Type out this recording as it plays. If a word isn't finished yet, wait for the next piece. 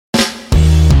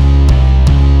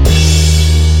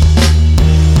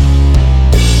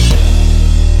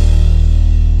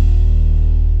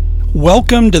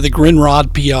Welcome to the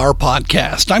Grinrod PR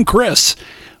podcast. I'm Chris.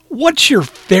 What's your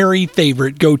very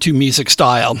favorite go-to music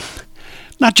style?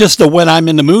 Not just the when I'm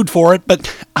in the mood for it,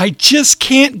 but I just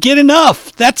can't get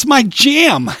enough. That's my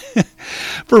jam.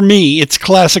 For me, it's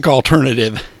classic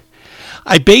alternative.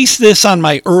 I base this on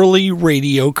my early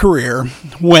radio career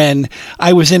when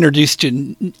I was introduced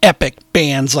to epic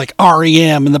bands like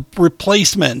R.E.M. and The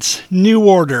Replacements, New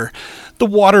Order, The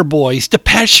Waterboys,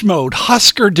 Depeche Mode,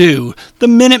 Husker Du, The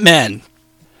Minutemen.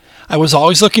 I was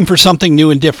always looking for something new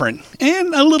and different,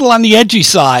 and a little on the edgy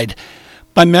side.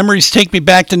 My memories take me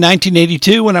back to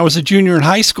 1982 when I was a junior in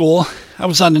high school. I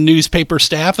was on the newspaper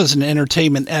staff as an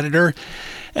entertainment editor,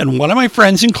 and one of my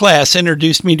friends in class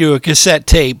introduced me to a cassette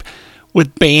tape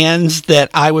with bands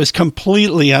that I was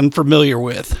completely unfamiliar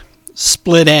with.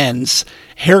 Split Enz,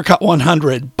 Haircut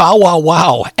 100, Bow Wow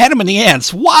Wow, Adam and the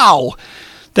Ants, wow!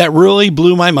 That really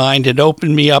blew my mind and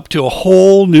opened me up to a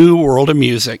whole new world of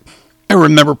music. I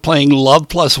remember playing Love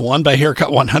Plus One by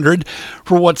Haircut 100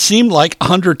 for what seemed like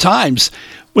 100 times.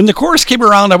 When the chorus came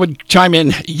around, I would chime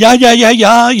in, yeah, yeah, yeah,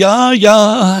 yeah, yeah,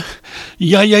 yeah,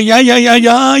 yeah, yeah, yeah, yeah, yeah,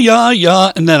 yeah, yeah,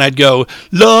 yeah, and then I'd go,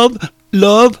 love,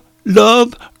 love,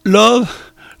 love,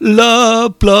 love,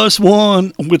 love plus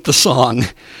one with the song.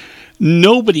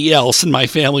 Nobody else in my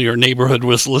family or neighborhood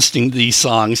was listening to these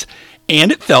songs,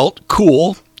 and it felt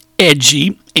cool,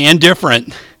 edgy, and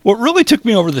different. What really took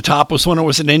me over the top was when I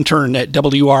was an intern at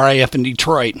WRIF in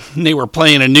Detroit, and they were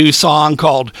playing a new song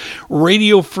called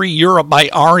Radio Free Europe by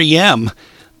R.E.M.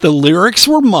 The lyrics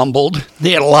were mumbled,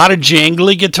 they had a lot of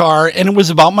jangly guitar, and it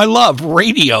was about my love,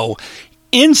 radio.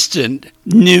 Instant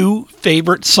new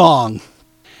favorite song.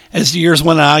 As the years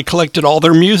went on, I collected all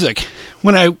their music.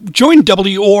 When I joined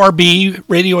WORB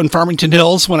Radio in Farmington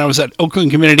Hills when I was at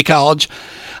Oakland Community College,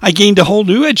 I gained a whole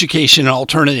new education in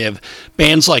alternative.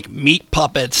 Bands like Meat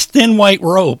Puppets, Thin White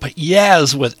Rope,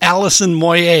 Yaz with Alison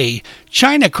Moyet,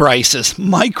 China Crisis,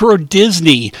 Micro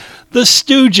Disney, The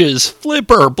Stooges,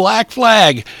 Flipper, Black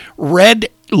Flag, Red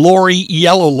Lori,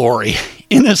 Yellow Lori,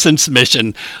 Innocence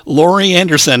Mission, Laurie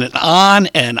Anderson, and on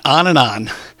and on and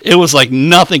on. It was like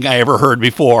nothing I ever heard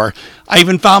before. I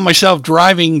even found myself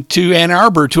driving to Ann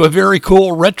Arbor to a very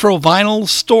cool retro vinyl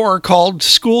store called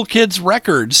School Kids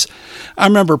Records. I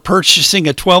remember purchasing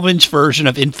a 12-inch version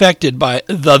of Infected by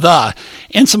The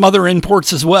and some other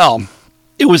imports as well.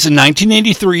 It was in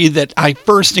 1983 that I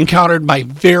first encountered my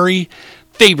very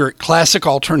favorite classic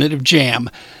alternative jam,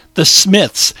 The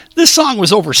Smiths. This song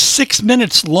was over 6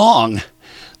 minutes long.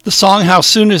 The song How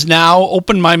Soon Is Now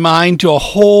opened my mind to a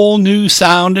whole new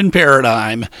sound and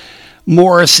paradigm.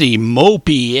 Morrissey,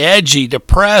 mopey, edgy,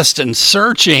 depressed, and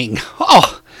searching.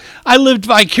 Oh, I lived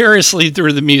vicariously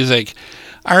through the music.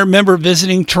 I remember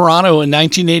visiting Toronto in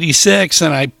 1986,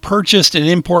 and I purchased an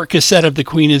import cassette of The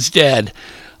Queen is Dead.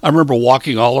 I remember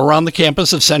walking all around the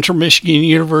campus of Central Michigan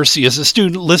University as a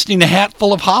student listening to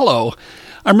Hatful of Hollow.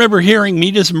 I remember hearing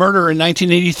Meat is Murder in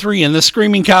 1983 and the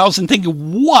Screaming Cows and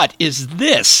thinking, what is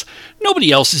this?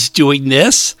 Nobody else is doing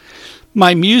this.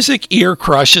 My music ear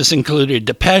crushes included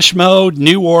Depeche Mode,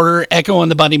 New Order, Echo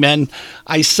and the Bunnymen.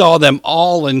 I saw them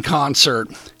all in concert.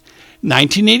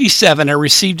 1987, I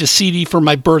received a CD for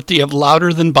my birthday of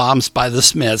Louder Than Bombs by The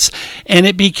Smiths, and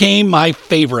it became my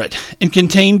favorite and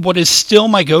contained what is still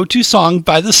my go-to song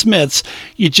by The Smiths,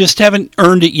 You Just Haven't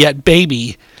Earned It Yet,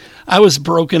 Baby. I was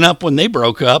broken up when they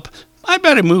broke up. I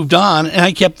bet I moved on, and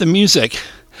I kept the music.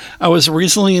 I was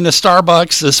recently in the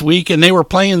Starbucks this week, and they were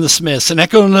playing The Smiths and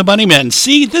Echo and the Bunnymen.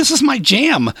 See, this is my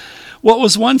jam. What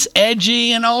was once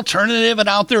edgy and alternative and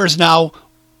out there is now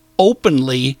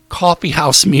openly coffee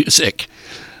house music.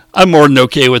 I'm more than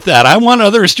okay with that. I want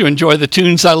others to enjoy the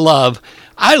tunes I love.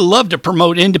 I love to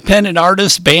promote independent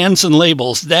artists, bands, and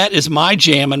labels. That is my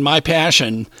jam and my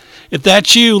passion. If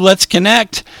that's you, let's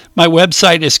connect. My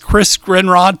website is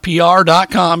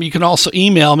chrisgrinrodpr.com. You can also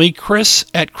email me,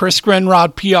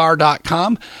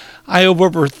 chris@chrisgrinrodpr.com. I have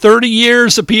over 30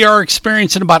 years of PR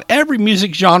experience in about every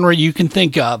music genre you can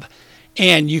think of.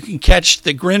 And you can catch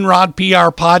the Grinrod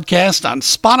PR podcast on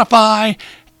Spotify,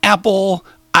 Apple,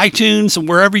 iTunes, and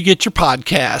wherever you get your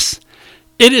podcasts.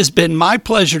 It has been my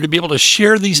pleasure to be able to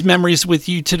share these memories with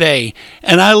you today,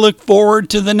 and I look forward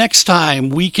to the next time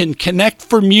we can connect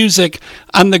for music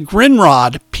on the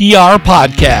Grinrod PR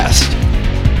podcast.